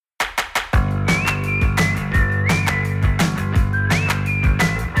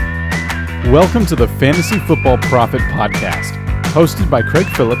Welcome to the Fantasy Football Profit Podcast, hosted by Craig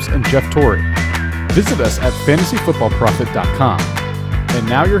Phillips and Jeff Torrey. Visit us at fantasyfootballprofit.com. And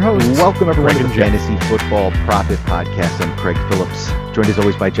now your hosts, welcome everyone Craig to the Fantasy Football Profit Podcast. I'm Craig Phillips, joined as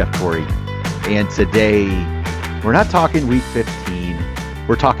always by Jeff Torrey. And today, we're not talking Week 15.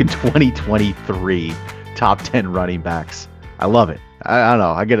 We're talking 2023 top 10 running backs. I love it. I don't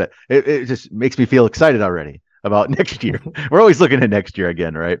know. I get it. It just makes me feel excited already about next year. We're always looking at next year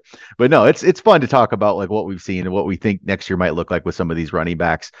again, right? But no, it's fun to talk about like what we've seen and what we think next year might look like with some of these running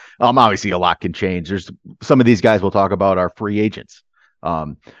backs. Obviously a lot can change. There's some of these guys we'll talk about are free agents.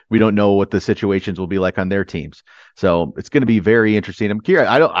 We don't know what the situations will be like on their teams. So it's going to be very interesting. I'm curious.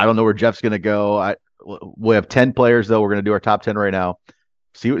 I don't know where Jeff's going to go. We have 10 players though. We're going to do our top 10 right now.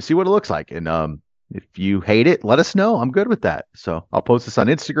 See what it looks like. And, if you hate it, let us know. I'm good with that. So I'll post this on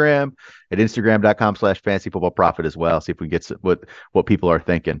Instagram at instagram.com/fantasyfootballprofit as well. See if we get what people are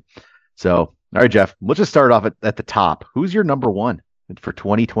thinking. So, all right, Jeff, let's just start off at the top. Who's your number one for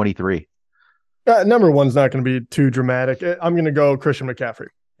 2023? Number one's not going to be too dramatic. I'm going to go Christian McCaffrey.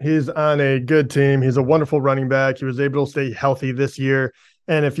 He's on a good team. He's a wonderful running back. He was able to stay healthy this year.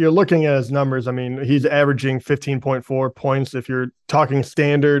 And if you're looking at his numbers, I mean, he's averaging 15.4 points. If you're talking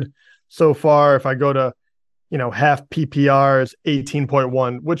standard so far, if I go to, half PPR is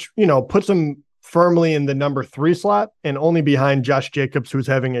 18.1, which, puts him firmly in the number 3 slot and only behind Josh Jacobs, who's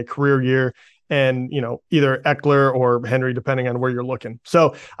having a career year, and, either Eckler or Henry, depending on where you're looking.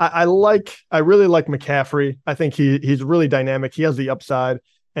 So I really like McCaffrey. I think he's really dynamic. He has the upside.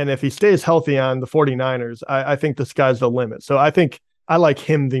 And if he stays healthy on the 49ers, I think the sky's the limit. So I think I like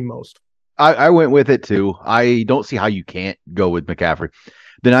him the most. I went with it too. I don't see how you can't go with McCaffrey.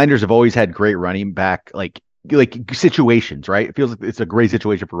 The Niners have always had great running back, like situations, right? It feels like it's a great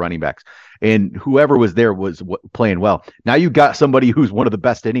situation for running backs, and whoever was there was playing well. Now you got somebody who's one of the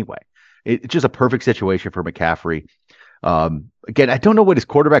best anyway. It's just a perfect situation for McCaffrey. Again, I don't know what his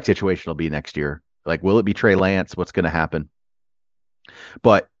quarterback situation will be next year. Like, will it be Trey Lance? What's going to happen?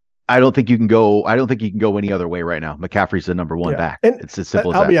 But I don't think you can go any other way right now. McCaffrey's the number one back. And it's as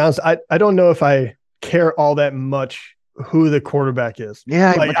simple as I'll that. be honest. I don't know if I care all that much who the quarterback is.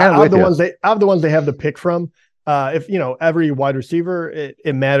 Yeah, like, out of the ones they have to pick from. If every wide receiver,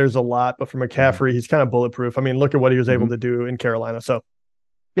 it matters a lot, but for McCaffrey, he's kind of bulletproof. I mean, look at what he was able to do in Carolina. So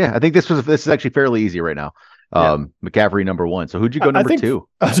yeah, I think this is actually fairly easy right now. McCaffrey number one. So who'd you go number two?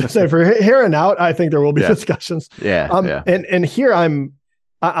 I was gonna say, for here and out, I think there will be discussions. Yeah. And here I'm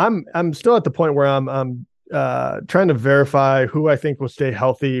still at the point where I'm trying to verify who I think will stay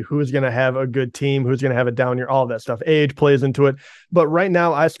healthy, who's going to have a good team, who's going to have a down year, all of that stuff. Age plays into it. But right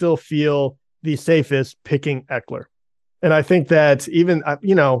now, I still feel the safest picking Eckler. And I think that even,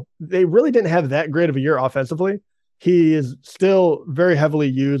 they really didn't have that great of a year offensively. He is still very heavily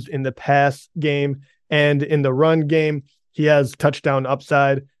used in the pass game and in the run game. He has touchdown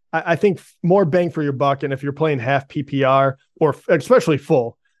upside. I think more bang for your buck. And if you're playing half PPR or especially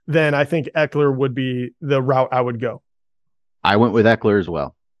full, then I think Eckler would be the route I would go. I went with Eckler as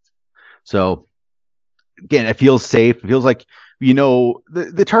well. So again, it feels safe. It feels like,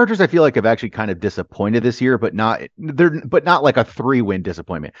 the Chargers, I feel like have actually kind of disappointed this year, but not like a 3-win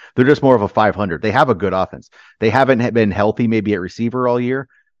disappointment. They're just more of a 500. They have a good offense. They haven't been healthy maybe at receiver all year.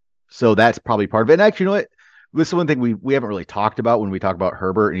 So that's probably part of it. And actually, you know what? This is one thing we haven't really talked about when we talk about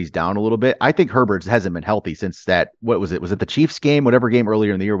Herbert and he's down a little bit. I think Herbert hasn't been healthy since that. What was it? Was it the Chiefs game? Whatever game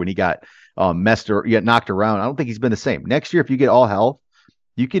earlier in the year when he got knocked around. I don't think he's been the same. Next year, if you get all health,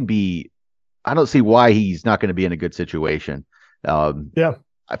 you can be. I don't see why he's not going to be in a good situation. I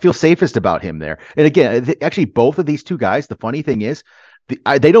feel safest about him there. And again, actually, both of these two guys. The funny thing is,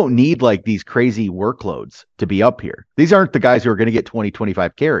 they don't need like these crazy workloads to be up here. These aren't the guys who are going to get 20,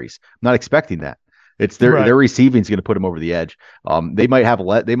 25 carries. I'm not expecting that. It's their receiving is going to put them over the edge.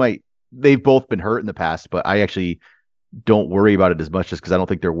 They've both been hurt in the past, but I actually don't worry about it as much just because I don't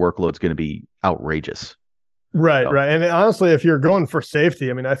think their workload's going to be outrageous. Right. And honestly, if you're going for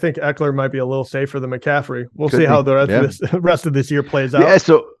safety, I mean, I think Eckler might be a little safer than McCaffrey. We'll see how the rest of this year plays out. Yeah.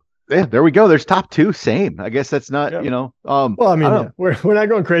 So there we go. There's top two. Same. I guess that's not, well, I mean, we're not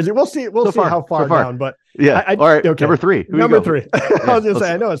going crazy. We'll see. We'll see how far down, but all right. Okay. Number three. Number three. I was going to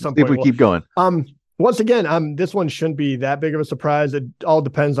say, I know at some point. If we keep going. Once again, this one shouldn't be that big of a surprise. It all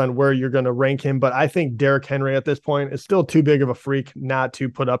depends on where you're going to rank him. But I think Derrick Henry at this point is still too big of a freak not to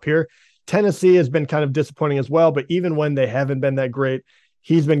put up here. Tennessee has been kind of disappointing as well. But even when they haven't been that great,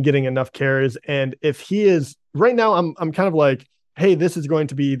 he's been getting enough carries. And if he is right now, I'm kind of like, hey, this is going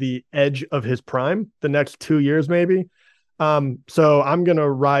to be the edge of his prime the next 2 years, maybe. So I'm going to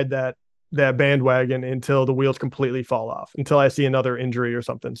ride that that bandwagon until the wheels completely fall off, until I see another injury or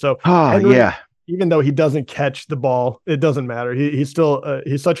something. So Henry, yeah. Even though he doesn't catch the ball, it doesn't matter. He's still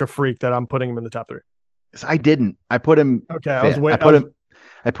he's such a freak that I'm putting him in the top 3. I didn't. I put him. Okay, I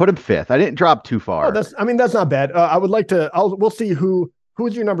put him 5th. I didn't drop too far. Oh, that's not bad. I would like to. We'll see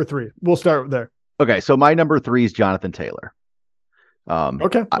who's your number 3. We'll start there. Okay, so my number 3 is Jonathan Taylor.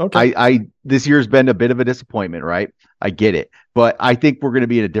 Okay. I this year's been a bit of a disappointment, right? I get it, but I think we're going to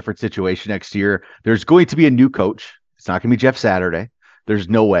be in a different situation next year. There's going to be a new coach. It's not going to be Jeff Saturday. There's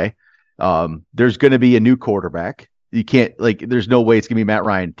no way. There's going to be a new quarterback. You can't there's no way it's going to be Matt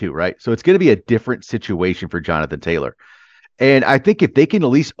Ryan too, right? So it's going to be a different situation for Jonathan Taylor. And I think if they can at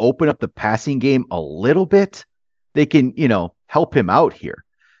least open up the passing game a little bit, they can, help him out here.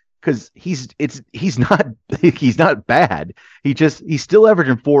 Because he's not bad. He's still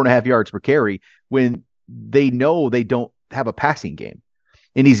averaging 4.5 yards per carry when they know they don't have a passing game.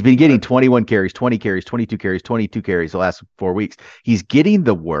 And he's been getting 21 carries, 20 carries, 22 carries, 22 carries the last 4 weeks. He's getting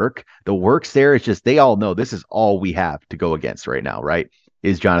the work. The work's there. It's just they all know this is all we have to go against right now, right?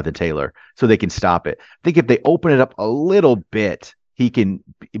 Is Jonathan Taylor. So they can stop it. I think if they open it up a little bit, he can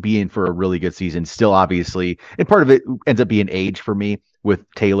be in for a really good season. Still, obviously, and part of it ends up being age for me with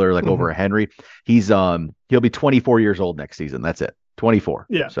Taylor, over Henry. He'll be 24 years old next season. That's it. 24.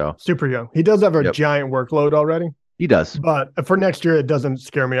 Yeah. So super young. He does have a giant workload already. He does. But for next year, it doesn't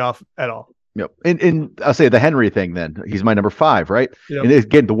scare me off at all. Yep. And I'll say the Henry thing then. He's my number 5, right? Yep. And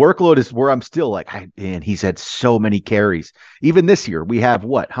again, the workload is where I'm still he's had so many carries. Even this year, we have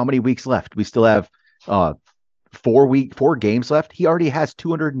how many weeks left? We still have 4 games left. He already has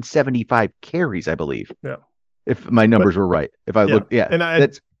 275 carries, I believe. Yeah. If my numbers were right. If I look, And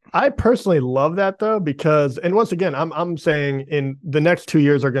I personally love that though, because, and once again, I'm saying in the next 2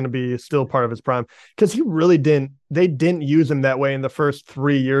 years are going to be still part of his prime, because they didn't use him that way in the first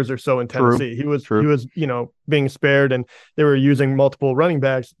 3 years or so in Tennessee. He was being spared, and they were using multiple running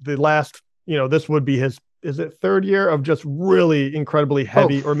backs. The last, this would be his, is it 3rd year of just really incredibly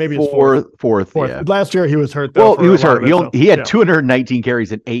heavy, or maybe his fourth. Yeah. Last year he was hurt though. Well, he was hurt. He had 219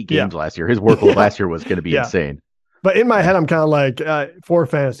 carries in 8 games last year. His workload last year was going to be insane. But in my head, I'm kind of like, for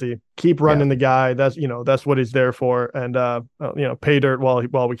fantasy, keep running the guy. That's what he's there for, and pay dirt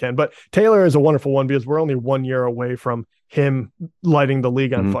while we can. But Taylor is a wonderful one because we're only 1 year away from him lighting the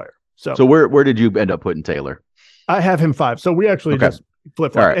league on fire. So where did you end up putting Taylor? I have him 5. So we actually just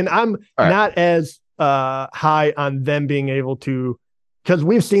flip flop, and I'm not as high on them being able to, because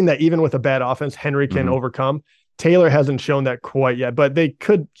we've seen that even with a bad offense, Henry can overcome. Taylor hasn't shown that quite yet, but they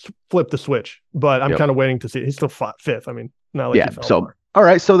could flip the switch. But I'm kind of waiting to see. He's still 5th. I mean, not like he fell apart. All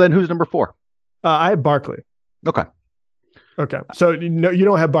right. So then, who's number 4? I have Barkley. Okay. So you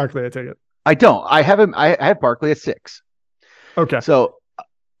don't have Barkley, I take it. I don't. I have him. I have Barkley at 6. Okay. So,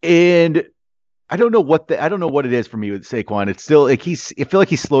 and I don't know what it is for me with Saquon. It's still I feel like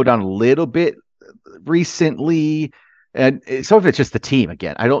he's slowed down a little bit recently. And some of it's just the team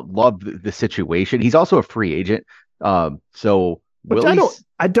again. I don't love the situation. He's also a free agent. So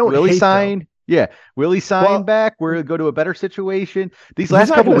will he sign? Yeah. Will he sign back? We'll go to a better situation. These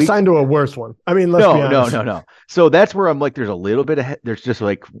last couple weeks, sign to a worse one. I mean, let's be honest. No. So that's where I'm like, there's a little bit of, there's just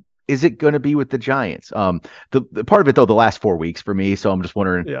like, is it going to be with the Giants? The part of it though, the last 4 weeks for me. So I'm just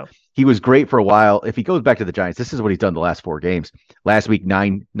wondering, he was great for a while. If he goes back to the Giants, this is what he's done the last 4 games. Last week,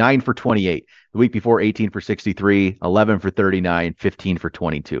 9 for 28. The week before, 18 for 63, 11 for 39, 15 for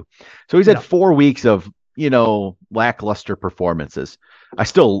 22. So he's had 4 weeks of, lackluster performances. I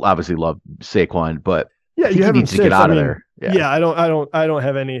still obviously love Saquon, but you have needs to get out of there. I don't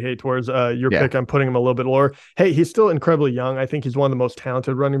have any hate towards your pick. I'm putting him a little bit lower. Hey, he's still incredibly young. I think he's one of the most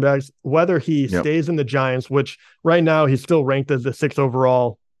talented running backs. Whether he stays in the Giants, which right now he's still ranked as the 6th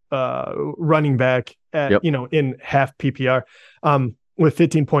overall running back at, in half PPR, with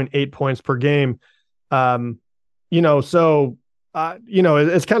 15.8 points per game. It's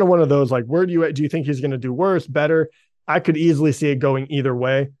kind of one of those, like, where do you think he's going to do worse, better? I could easily see it going either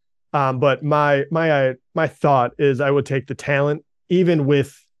way. But my thought is I would take the talent, even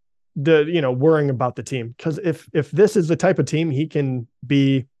with the, worrying about the team. Because if this is the type of team he can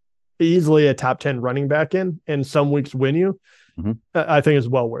be easily a top 10 running back in, and some weeks win you, I think it's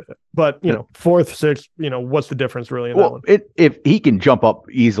well worth it. But, 4th, 6th, what's the difference really in that one? If he can jump up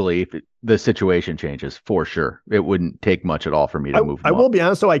easily, if the situation changes, for sure. It wouldn't take much at all for me to move him I will be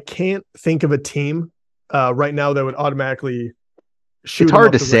honest, though, I can't think of a team right now that would automatically shoot. It's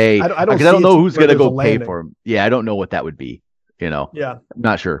hard to say. I don't know who's going to go pay landing for him. Yeah, I don't know what that would be. Yeah, I'm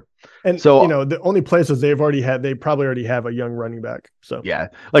not sure. And So the only places they probably already have a young running back. So yeah,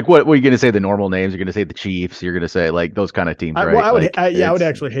 like what are you going to say? The normal names? You're going to say the Chiefs. You're going to say like those kind of teams, right? I would, like, I would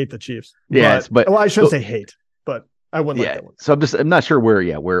actually hate the Chiefs. Yes, but well, I shouldn't say hate, but I wouldn't like that one. So I'm not sure where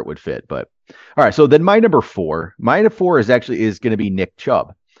it would fit, but all right. So then my number four is going to be Nick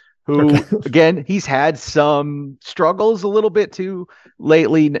Chubb, who again, he's had some struggles a little bit too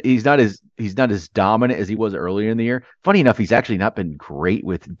lately. He's not as dominant as he was earlier in the year. Funny enough, he's actually not been great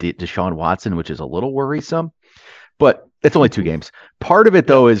with Deshaun Watson, which is a little worrisome, but it's only 2 games. Part of it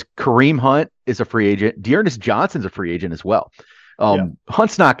though is Kareem Hunt is a free agent. D'Ernest Johnson's a free agent as well.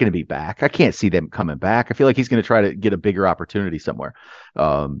 Hunt's not going to be back. I can't see them coming back. I feel like he's going to try to get a bigger opportunity somewhere.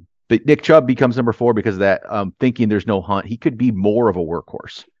 But Nick Chubb becomes number 4 because of that. Thinking there's no Hunt, he could be more of a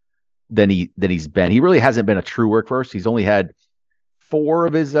workhorse than he's been. He really hasn't been a true workhorse. He's only had 4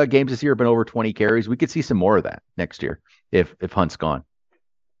 of his games this year have been over 20 carries. We could see some more of that next year if Hunt's gone.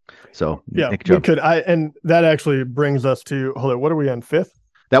 So yeah, Nick Chubb. We could. And that actually brings us to what are we on 5th?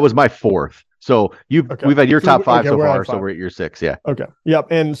 That was my 4th. So we've had your top 5 so far. So we're at your 6. Yeah. Okay. Yep.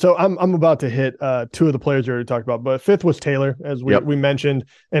 And so I'm about to hit 2 of the players you already talked about, but 5th was Taylor, as we mentioned,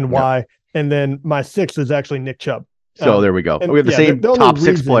 and why. Yep. And then my 6th is actually Nick Chubb. So there we go. We have the same top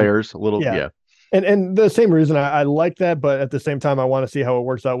 6 players. And the same reason I like that, but at the same time, I want to see how it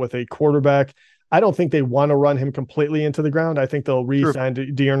works out with a quarterback. I don't think they want to run him completely into the ground. I think they'll re-sign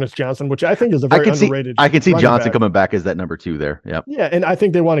D'Ernest Johnson, which I think is a very underrated. I can see Johnson coming back as that number 2 there. Yeah. Yeah. And I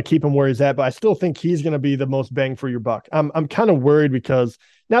think they want to keep him where he's at, but I still think he's going to be the most bang for your buck. I'm kind of worried because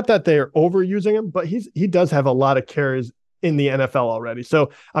not that they're overusing him, but he does have a lot of carries in the NFL already.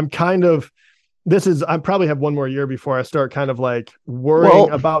 So I probably have one more year before I start kind of like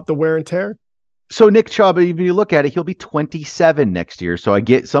worrying about the wear and tear. So Nick Chubb, if you look at it, he'll be 27 next year. So I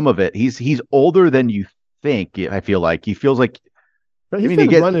get some of it. He's older than you think. I feel like he feels like he's been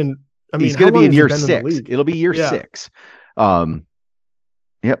running. He's going to be in year 6. It'll be year 6.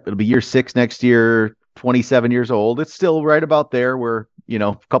 It'll be year 6 next year. 27 years old. It's still right about there. Where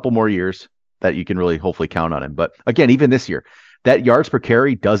a couple more years that you can really hopefully count on him. But again, even this year, that yards per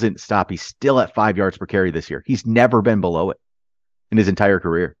carry doesn't stop. He's still at 5 yards per carry this year. He's never been below it in his entire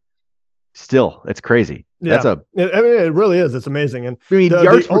career. Still, it's crazy. Yeah. It really is. It's amazing. And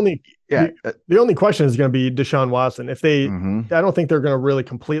the only question is going to be Deshaun Watson. If I don't think they're going to really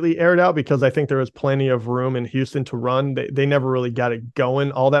completely air it out because I think there is plenty of room in Houston to run. They never really got it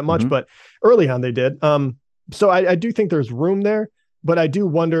going all that much, but early on they did. So I do think there's room there, but I do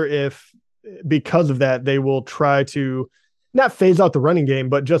wonder if because of that, they will try to not phase out the running game,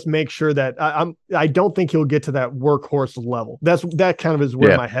 but just make sure that I don't think he'll get to that workhorse level. That kind of is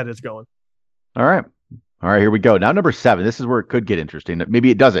where my head is going. All right, here we go. Now, number 7. This is where it could get interesting.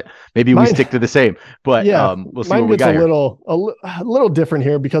 Maybe it doesn't. Maybe we stick to the same. But we'll see what we got here. A little different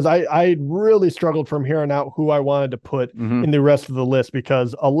here because I really struggled from here on out who I wanted to put in the rest of the list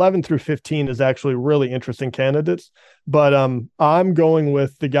because 11 through 15 is actually really interesting candidates. But I'm going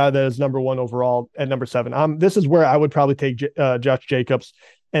with the guy that is number 1 overall at number 7. This is where I would probably take Josh Jacobs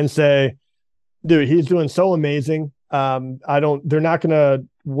and say, dude, he's doing so amazing. They're not going to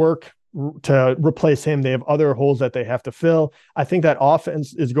work to replace him. They have other holes that they have to fill. I think that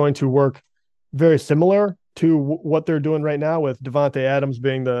offense is going to work very similar to what they're doing right now with Devontae Adams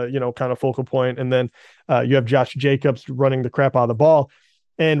being the, kind of focal point. And then you have Josh Jacobs running the crap out of the ball.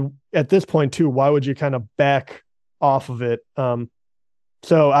 And at this point too, why would you kind of back off of it?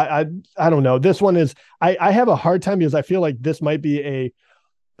 So I don't know. This one is, I have a hard time because I feel like this might be a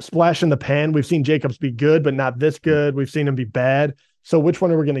splash in the pan. We've seen Jacobs be good, but not this good. We've seen him be bad. So which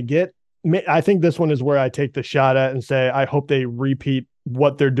one are we going to get? I think this one is where I take the shot at and say, I hope they repeat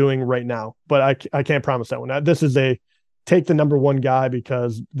what they're doing right now, but I can't promise that one. This is take the number 1 guy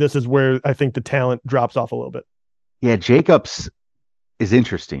because this is where I think the talent drops off a little bit. Yeah. Jacobs is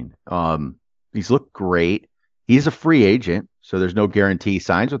interesting. He's looked great. He's a free agent, so there's no guarantee he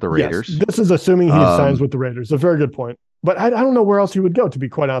signs with the Raiders. Yes, this is assuming he signs with the Raiders. A very good point. But I don't know where else he would go, to be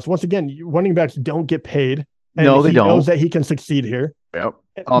quite honest. Once again, running backs don't get paid. And no, they don't. He knows that he can succeed here. Yep.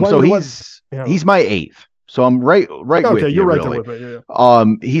 So he's my 8th. So I'm right okay, with you. Okay, you're right really. With it. Yeah.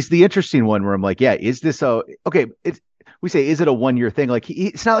 He's the interesting one where I'm like, yeah, is this okay? We say, is it a 1-year thing? Like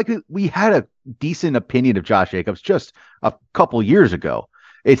it's not like we had a decent opinion of Josh Jacobs just a couple years ago.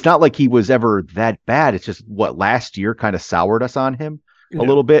 It's not like he was ever that bad. It's just last year kind of soured us on him a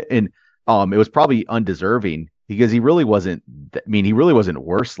little bit, and it was probably undeserving because he really wasn't. He really wasn't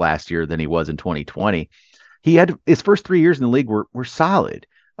worse last year than he was in 2020. He had his first 3 years in the league were solid.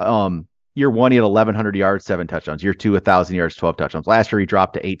 Year 1, he had 1,100 yards, 7 touchdowns. Year 2, 1,000 yards, 12 touchdowns. Last year, he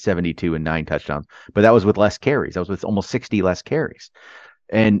dropped to 872 and 9 touchdowns. But that was with less carries. That was with almost 60 less carries.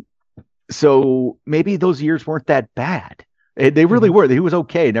 And So maybe those years weren't that bad. They really were. He was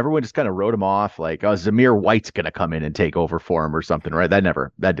okay, and everyone just kind of wrote him off like, "Oh, Zamir White's going to come in and take over for him or something," right? That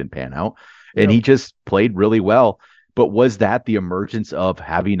didn't pan out, and he just played really well. But was that the emergence of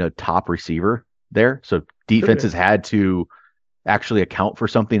having a top receiver there? So defenses had to actually account for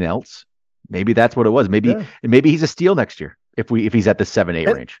something else. Maybe that's what it was. Maybe he's a steal next year if he's at the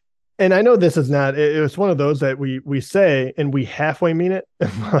 7-8 range. And I know this is not, it was one of those that we say, and we halfway mean it,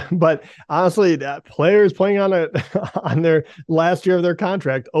 but honestly, players playing on their last year of their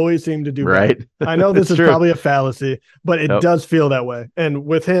contract always seem to do right. Better. I know this is probably a fallacy, but it does feel that way. And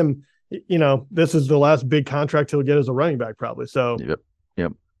with him, this is the last big contract he'll get as a running back probably. So,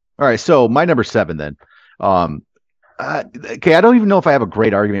 Yep. All right. So my number 7 then, okay, I don't even know if I have a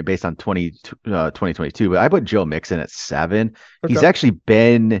great argument based on 2022, but I put Joe Mixon at 7. Okay. He's actually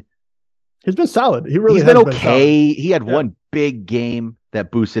been solid. He's been okay. He had one big game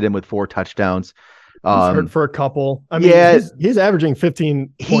that boosted him with 4 touchdowns. He's hurt for a couple. I mean, he's averaging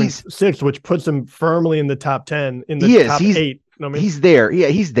 15.6, which puts him firmly in the top 10 in the top 8. You know what I mean? He's there. Yeah,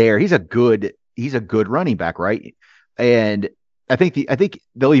 he's there. He's a good running back, right? And I think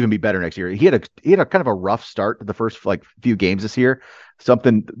they'll even be better next year. He had a kind of a rough start to the first few games this year.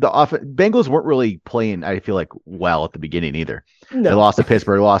 Bengals weren't really playing, I feel like, well at the beginning either. No. They lost to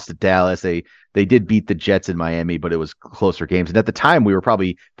Pittsburgh, lost to Dallas. They did beat the Jets in Miami, but it was closer games. And at the time, we were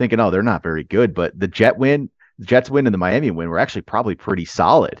probably thinking, oh, they're not very good. But the Jets win, and the Miami win were actually probably pretty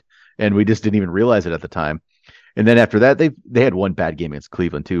solid, and we just didn't even realize it at the time. And then after that, they had one bad game against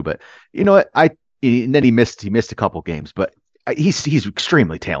Cleveland too. But you know what? And then he missed a couple games, but he's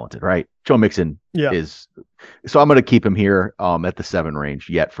extremely talented, right? Joe Mixon is. So I'm going to keep him here at the 7 range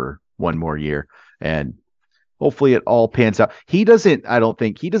yet for one more year, and hopefully it all pans out. I don't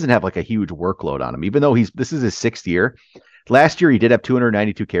think he doesn't have like a huge workload on him, even though this is his 6th year. Last year he did have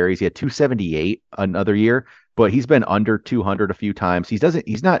 292 carries. He had 278 another year, but he's been under 200 a few times.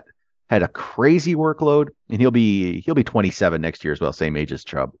 He's not had a crazy workload, and he'll be 27 next year as well, same age as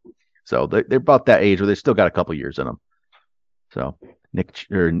Chubb. So they're about that age where they still got a couple years in them. So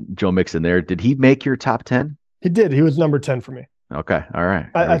Joe Mixon there. Did he make your top 10? He did. He was number 10 for me. Okay. All right.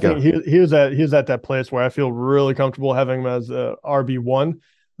 I think he was at that place where I feel really comfortable having him as RB1.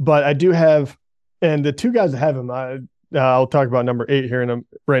 But I do have, and the 2 guys that have him, I'll talk about number 8 here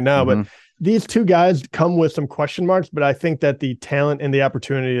right now. But these 2 guys come with some question marks, but I think that the talent and the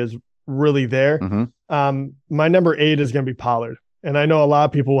opportunity is really there. My number 8 is going to be Pollard. And I know a lot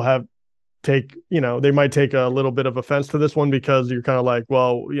of people they might take a little bit of offense to this one because you're kind of like,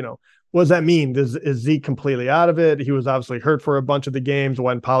 well, what does that mean? Is Zeke completely out of it? He was obviously hurt for a bunch of the games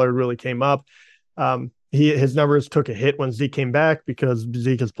when Pollard really came up. His numbers took a hit when Zeke came back because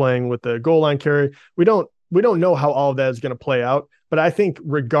Zeke is playing with the goal line carry. We don't know how all of that is going to play out, but I think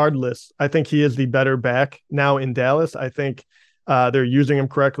regardless, I think he is the better back now in Dallas. I think they're using him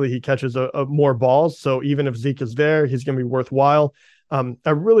correctly. He catches more balls. So even if Zeke is there, he's going to be worthwhile. I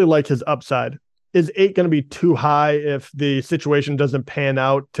really like his upside. Is 8 going to be too high if the situation doesn't pan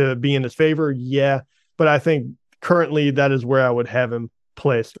out to be in his favor? Yeah. But I think currently that is where I would have him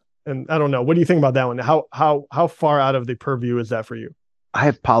placed. And I don't know. What do you think about that one? How far out of the purview is that for you? I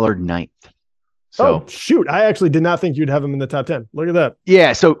have Pollard 9th. So, shoot. I actually did not think you'd have him in the top 10. Look at that.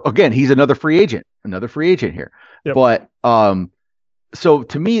 Yeah. So again, he's another free agent here. Yep. But so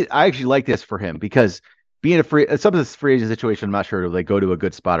to me, I actually like this for him because being some of this free agent situation, I'm not sure if they go to a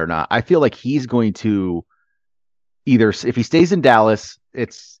good spot or not. I feel like he's going to either, if he stays in Dallas,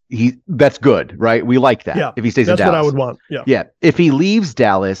 that's good, right? We like that. Yeah, if he stays in Dallas, that's what I would want. Yeah. Yeah. If he leaves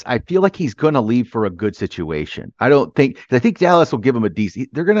Dallas, I feel like he's going to leave for a good situation. I think Dallas will give him a decent.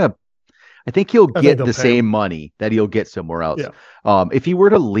 I think he'll get the same money that he'll get somewhere else. Yeah. If he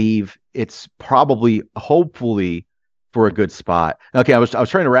were to leave, it's probably, hopefully, for a good spot. Okay, I was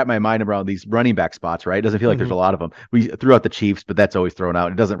trying to wrap my mind around these running back spots, right? It doesn't feel like there's a lot of them. We threw out the Chiefs, but that's always thrown out.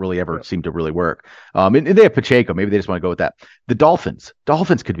 It doesn't really ever seem to really work. And they have Pacheco. Maybe they just want to go with that. The Dolphins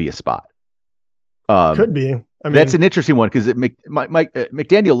could be a spot. Could be. I mean, that's an interesting one because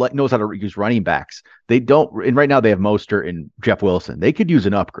McDaniel knows how to use running backs. They don't, and right now they have Mostert and Jeff Wilson. They could use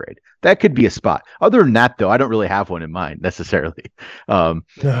an upgrade. That could be a spot. Other than that, though, I don't really have one in mind necessarily. But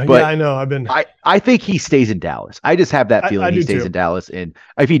yeah, I know. I think he stays in Dallas. I just have that feeling he stays in Dallas, and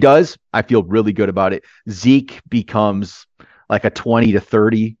if he does, I feel really good about it. Zeke becomes like a 20 to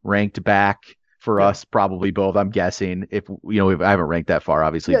 30 ranked back. For us, probably both. I'm guessing if I haven't ranked that far,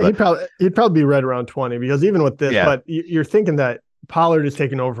 obviously. Yeah, but he'd probably be right around 20 because even with this, but you're thinking that Pollard is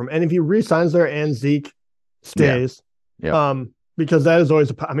taking over from, and if he re-signs there and Zeke stays, because that is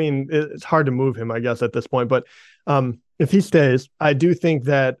always, it's hard to move him, I guess, at this point. But if he stays, I do think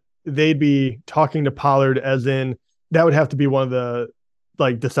that they'd be talking to Pollard as in that would have to be one of the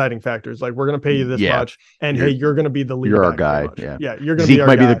like deciding factors. Like, we're going to pay you this much, and hey, you're going to be the lead. You're back our guy. Yeah, you're going to Zeke be our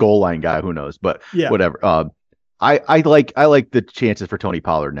might guy. be the goal line guy. Who knows? But whatever. I like the chances for Tony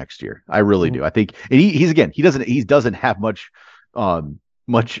Pollard next year. I really do. I think he doesn't have much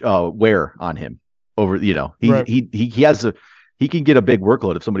wear on him over. He can get a big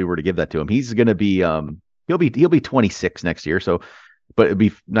workload if somebody were to give that to him. He's going to be he'll be 26 next year. So, but it'd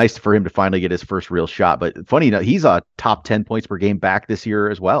be nice for him to finally get his first real shot. But funny enough, he's a top 10 points per game back this year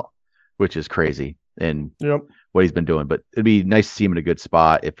as well, which is crazy. And what he's been doing, but it'd be nice to see him in a good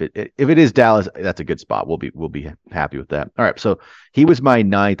spot. If it is Dallas, that's a good spot. We'll be happy with that. All right. So he was my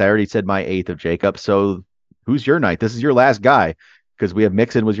 9th. I already said my 8th of Jacob. So who's your 9th? This is your last guy because we have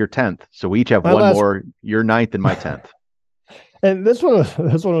Mixon was your 10th. So we each have one more, your 9th and my 10th. And this one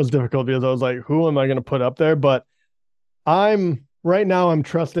was difficult because I was like, who am I going to put up there? But I'm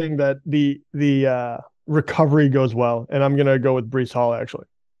trusting that the recovery goes well. And I'm going to go with Breece Hall, actually.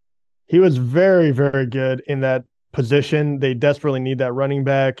 He was very, very good in that position. They desperately need that running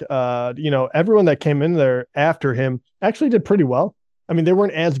back. Everyone that came in there after him actually did pretty well. I mean, they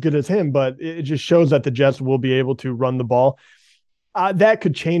weren't as good as him, but it just shows that the Jets will be able to run the ball. That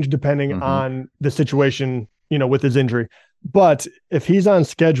could change depending on the situation, with his injury. But if he's on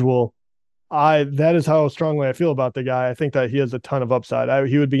schedule, that is how strongly I feel about the guy. I think that he has a ton of upside.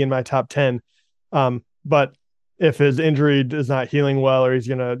 He would be in my top 10. But if his injury is not healing well, or he's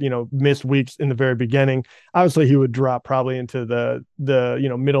going to, miss weeks in the very beginning, obviously he would drop probably into the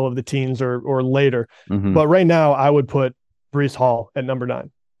middle of the teens or later. But right now I would put Breece Hall at number 9.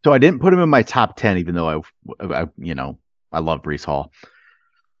 So I didn't put him in my top 10, even though I love Breece Hall.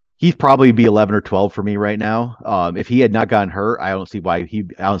 He'd probably be 11 or 12 for me right now. If he had not gotten hurt, I don't see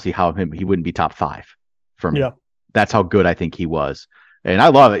how he wouldn't be top 5 for me. Yeah. That's how good I think he was. And I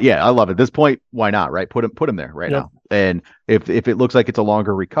love it. Yeah, I love it. At this point, why not, right? Put him there right now. And if it looks like it's a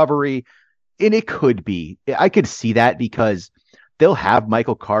longer recovery, and it could be, I could see that because they'll have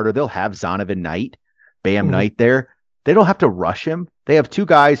Michael Carter, they'll have Zonovan Knight, Knight there. They don't have to rush him. They have 2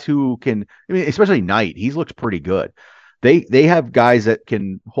 guys who can, especially Knight, he's looked pretty good. They have guys that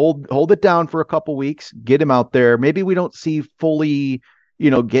can hold it down for a couple weeks, get him out there. Maybe we don't see fully,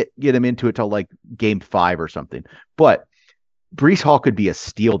 get him into it till like game 5 or something. But Breece Hall could be a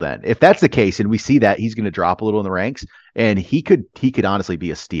steal then. If that's the case, and we see that he's going to drop a little in the ranks, and he could honestly be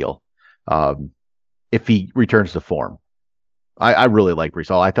a steal if he returns to form. I really like Breece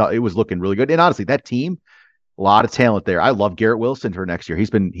Hall. I thought it was looking really good. And honestly, that team, a lot of talent there. I love Garrett Wilson for next year.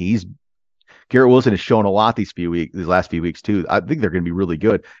 Garrett Wilson has shown a lot these last few weeks too. I think they're going to be really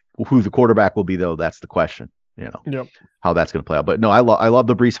good. Who the quarterback will be though, that's the question. How that's going to play out. But no, I love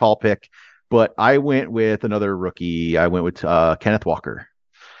the Breece Hall pick. But I went with another rookie. I went with Kenneth Walker.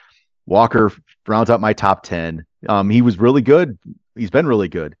 Walker rounds out my top 10. He was really good. He's been really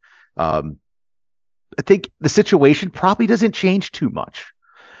good. I think the situation probably doesn't change too much.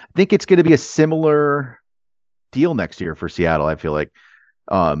 I think it's going to be a similar deal next year for Seattle. I feel like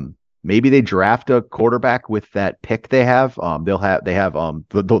maybe they draft a quarterback with that pick they have. They have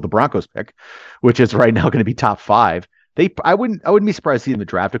the Broncos pick, which is right now going to be top 5. I wouldn't be surprised to see them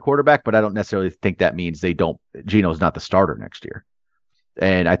draft a quarterback, but I don't necessarily think that means Geno's not the starter next year.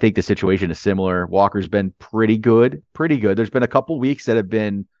 And I think the situation is similar. Walker's been pretty good. There's been a couple weeks that have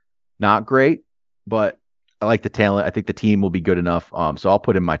been not great, but I like the talent. I think the team will be good enough. So I'll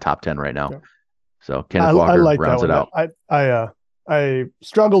put him in my top 10 right now. Yeah. So Kenneth Walker rounds it out. I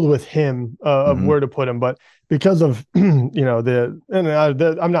struggled with him of where to put him, but because of I'm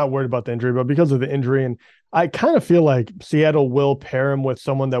not worried about the injury, but because of the injury, and I kind of feel like Seattle will pair him with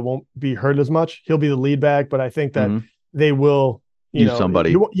someone that won't be hurt as much. He'll be the lead back, but I think that they will use somebody.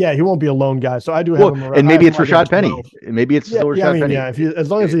 He won't be a lone guy. So I do have him around. And maybe it's Rashad Penny. Maybe it's still Rashad Penny. Yeah, as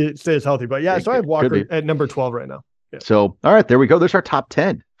long as he stays healthy. But yeah, so I have Walker at number 12 right now. Yeah. So all right, there we go. There's our top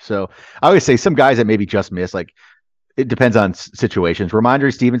 10. So I always say some guys that maybe just miss, like it depends on situations.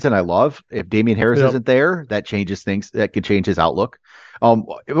 Ramondre Stevenson, I love. If Damian Harris isn't there, that changes things. That could change his outlook.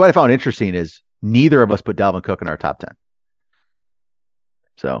 What I found interesting is neither of us put Dalvin Cook in our top 10.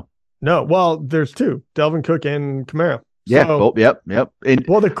 So no, well, there's 2, Dalvin Cook and Kamara. Yeah. So, yep.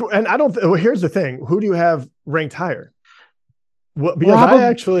 And I don't. Here's the thing: who do you have ranked higher? Well,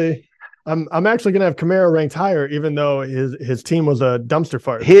 because I'm actually going to have Kamara ranked higher, even though his team was a dumpster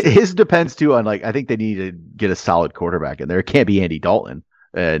fire. His depends too on I think they need to get a solid quarterback in there. It can't be Andy Dalton.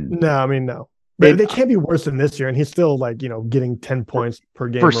 And no. But they can't be worse than this year, and he's still getting 10 points per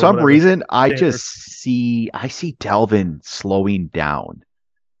game. For some reason, I see Dalvin slowing down,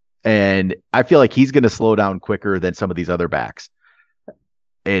 and I feel like he's going to slow down quicker than some of these other backs.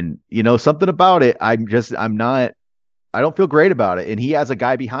 And something about it, I don't feel great about it. And he has a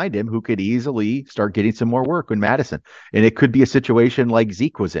guy behind him who could easily start getting some more work in Madison. And it could be a situation like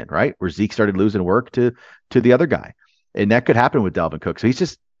Zeke was in, right? Where Zeke started losing work to the other guy. And that could happen with Dalvin Cook. So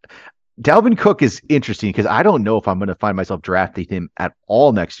Dalvin Cook is interesting because I don't know if I'm going to find myself drafting him at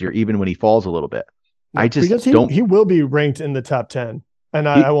all next year, even when he falls a little bit. I just because don't. He will be ranked in the top 10, and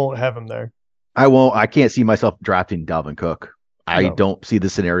I won't have him there. I can't see myself drafting Dalvin Cook. I don't see the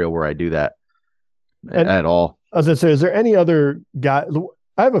scenario where I do that at all. As I say, is there any other guy?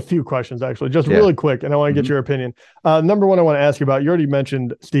 I have a few questions actually, just really quick, and I want to get your opinion. Number one, I want to ask you about. You already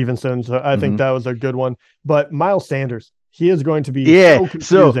mentioned Stevenson, so I think that was a good one. But Miles Sanders, he is going to be so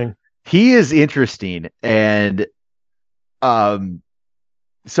confusing. So he is interesting, and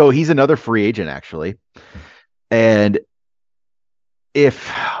so he's another free agent actually, and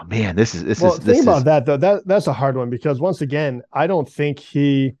about that though. That's a hard one because once again, I don't think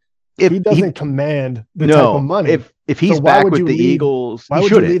he doesn't command the type of money. If he's back with the Eagles, why would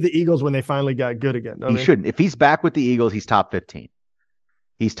you leave the Eagles when they finally got good again? He shouldn't. If he's back with the Eagles, he's top 15.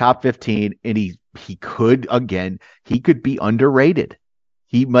 He's top 15, and he could be underrated.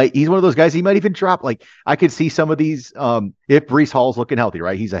 He's one of those guys. He might even drop. Like I could see some of these. If Breece Hall's looking healthy,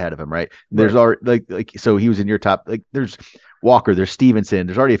 right? He's ahead of him, right? There's so he was in your top. Like there's Walker, there's Stevenson.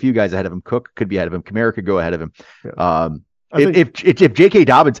 There's already a few guys ahead of him. Cook could be ahead of him. Kamara could go ahead of him. Yeah. If J.K.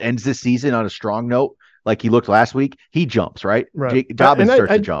 Dobbins ends this season on a strong note, like he looked last week, he jumps, right? Dobbins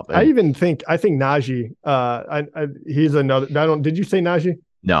starts to jump. I think Najee. He's another. Did you say Najee?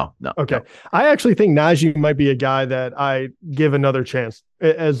 No. Okay. No. I actually think Najee might be a guy that I give another chance.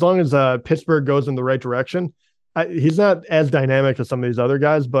 As long as Pittsburgh goes in the right direction. He's not as dynamic as some of these other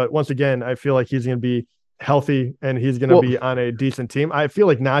guys, but once again, I feel like he's going to be healthy and he's going to be on a decent team. I feel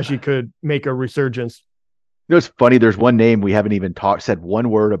like Najee could make a resurgence. It's funny. There's one name we haven't even said one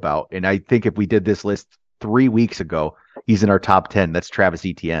word about. And I think if we did this list 3 weeks ago, he's in our top 10. That's Travis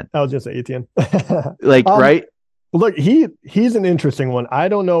Etienne. I was just say Etienne. Right. Look, he's an interesting one. I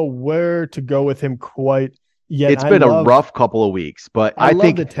don't know where to go with him quite yet. It's been a rough couple of weeks, but I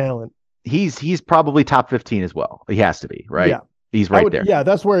think the talent. He's probably top 15 as well. He has to be, right? Yeah. He's right there. Yeah,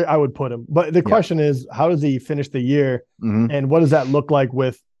 that's where I would put him. But the question is, how does he finish the year? And what does that look like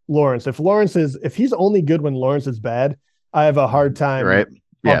with Lawrence? If he's only good when Lawrence is bad, I have a hard time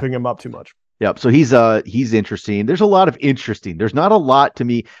pumping him up too much. Yep. So he's interesting. There's a lot of interesting. There's not a lot to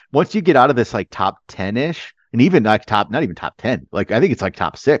me. Once you get out of this like top 10-ish, and even like not even top 10, like I think it's like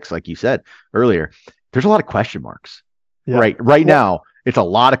top 6, like you said earlier, there's a lot of question marks. Yeah. Right now, it's a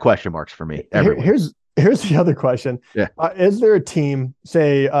lot of question marks for me. Here's the other question. Yeah. Is there a team,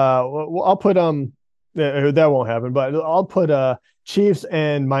 say, I'll put that won't happen, but I'll put Chiefs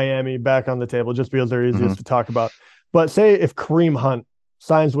and Miami back on the table just because they're easiest to talk about. But say if Kareem Hunt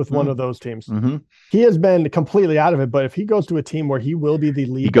signs with one of those teams, he has been completely out of it. But if he goes to a team where he will be the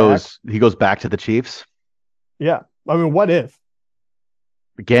lead, he goes back to the Chiefs. Yeah, I mean, what if?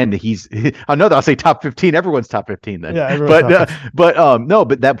 Again, I'll say top 15. Everyone's top 15 then. Yeah, but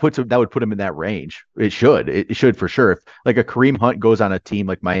that would put him in that range. It should for sure. If like a Kareem Hunt goes on a team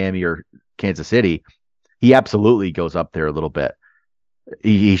like Miami or Kansas City, he absolutely goes up there a little bit.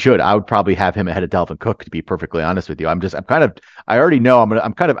 He should. I would probably have him ahead of Dalvin Cook, to be perfectly honest with you. I already know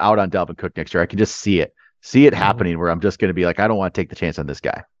I'm kind of out on Dalvin Cook next year. I can just see it happening where I'm just going to be like, I don't want to take the chance on this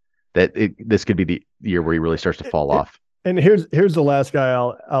guy. This could be the year where he really starts to fall off. And here's the last guy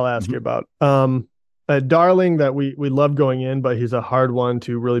I'll ask you about. A darling that we love going in, but he's a hard one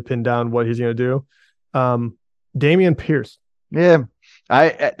to really pin down what he's going to do. Dameon Pierce. Yeah,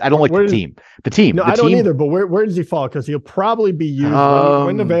 I don't like the team. The team. No, I don't either. But where does he fall? Because he'll probably be used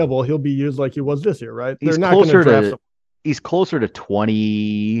when available. He'll be used like he was this year, right? They're not going to draft him. He's closer to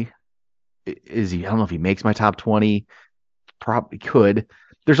 20. Is he? I don't know if he makes my top 20. Probably could.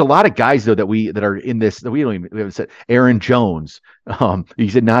 There's a lot of guys though that are in this that we haven't said. Aaron Jones, you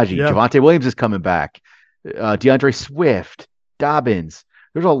said Najee, Javonte Williams is coming back, DeAndre Swift, Dobbins.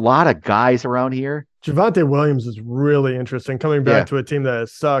 There's a lot of guys around here. Javonte Williams is really interesting coming back to a team that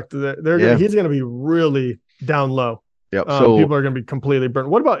has sucked. He's going to be really down low. Yep. So people are going to be completely burnt.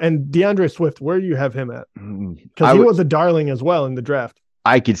 What about DeAndre Swift? Where do you have him at? Because he was a darling as well in the draft.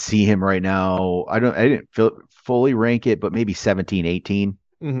 I could see him right now. I didn't fully rank it, but maybe 17, 18.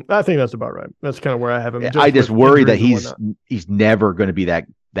 I think that's about right. That's kind of where I have him. I just worry that he's never going to be that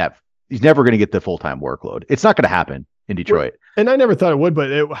he's never going to get the full-time workload. It's not going to happen in Detroit. And I never thought it would,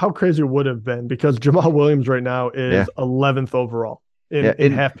 but how crazy it would have been because Jamal Williams right now is 11th overall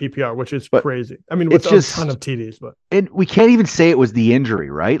in half PPR, which is crazy. I mean, with a ton of TDs, and we can't even say it was the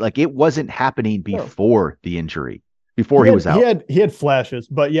injury, right? Like it wasn't happening before the injury. before he was out. He had flashes,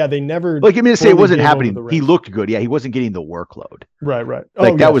 but yeah, they never like I mean to say it wasn't fully gave over happening. the He rest. looked good. Yeah, he wasn't getting the workload. Right.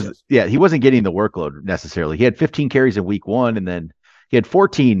 Like that yes, was yes. yeah, he wasn't getting the workload necessarily. He had 15 carries in week 1, and then he had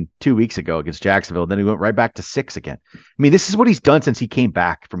 14 2 weeks ago against Jacksonville. And then he went right back to 6 again. I mean, this is what he's done since he came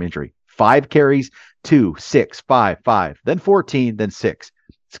back from injury. 5 carries, 2, 6, 5, 5, then 14, then 6.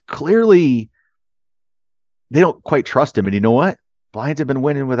 It's clearly they don't quite trust him. And you know what? Lions have been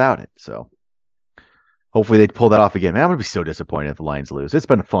winning without it. So hopefully they pull that off again. Man, I'm going to be so disappointed if the Lions lose. It's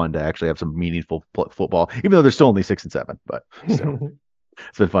been fun to actually have some meaningful football, even though they're still only 6 and 7. But so,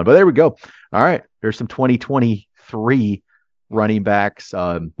 it's been fun. But there we go. All right. There's some 2023 running backs.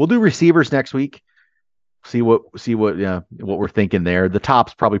 We'll do receivers next week. See what we're thinking there. The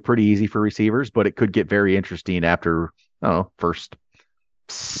top's probably pretty easy for receivers, but it could get very interesting after first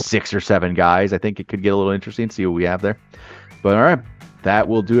 6 or 7 guys. I think it could get a little interesting. See what we have there. But all right, that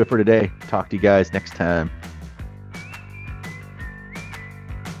will do it for today. Talk to you guys next time.